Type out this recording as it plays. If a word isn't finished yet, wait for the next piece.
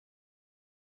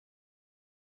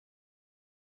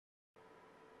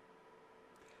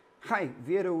Hi,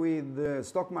 Vieira with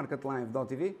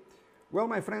stockmarketlive.tv. Well,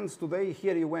 my friends, today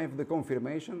here you have the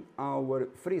confirmation. Our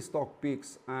free stock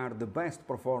picks are the best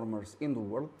performers in the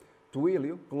world.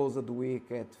 Twilio closed the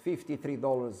week at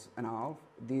 $53.50.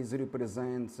 This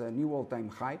represents a new all-time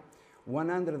high,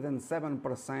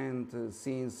 107%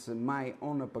 since my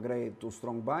own upgrade to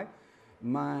strong buy.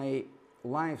 My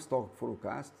live stock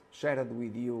forecast shared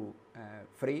with you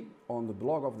free on the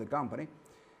blog of the company,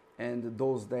 and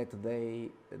those that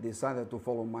they decided to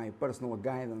follow my personal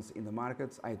guidance in the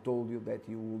markets, I told you that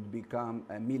you would become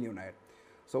a millionaire.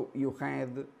 So you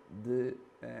had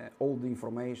all the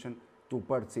information to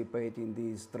participate in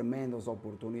this tremendous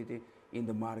opportunity in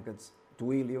the markets.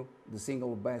 Twilio, the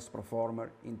single best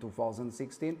performer in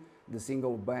 2016, the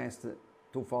single best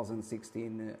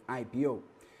 2016 IPO.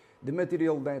 The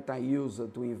material that I use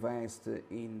to invest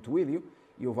in Twilio,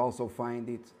 you'll also find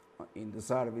it in the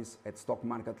service at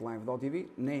stockmarketlive.tv,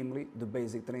 namely the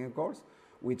basic training course,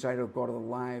 which I recorded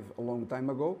live a long time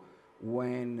ago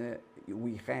when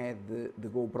we had the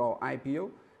GoPro IPO,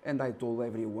 and I told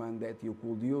everyone that you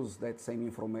could use that same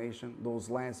information, those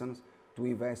lessons, to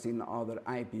invest in other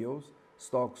IPOs,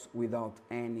 stocks without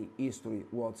any history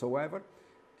whatsoever,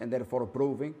 and therefore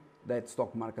proving that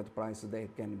stock market prices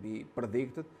that can be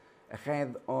predicted.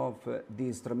 Ahead of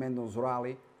this tremendous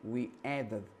rally, we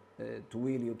added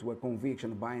Twilio to a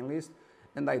conviction buying list,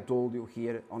 and I told you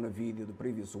here on a video, the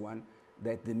previous one,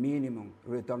 that the minimum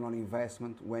return on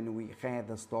investment when we had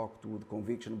a stock to the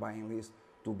conviction buying list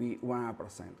to be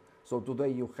 100%. So today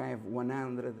you have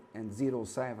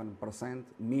 107%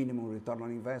 minimum return on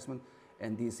investment,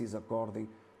 and this is according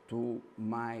to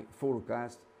my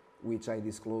forecast, which I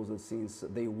disclosed since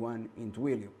day one in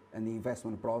Twilio, and the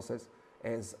investment process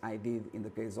as I did in the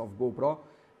case of GoPro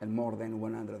and more than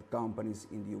 100 companies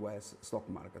in the US stock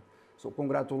market. So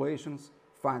congratulations,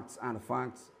 facts are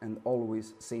facts and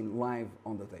always seen live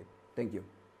on the tape. Thank you.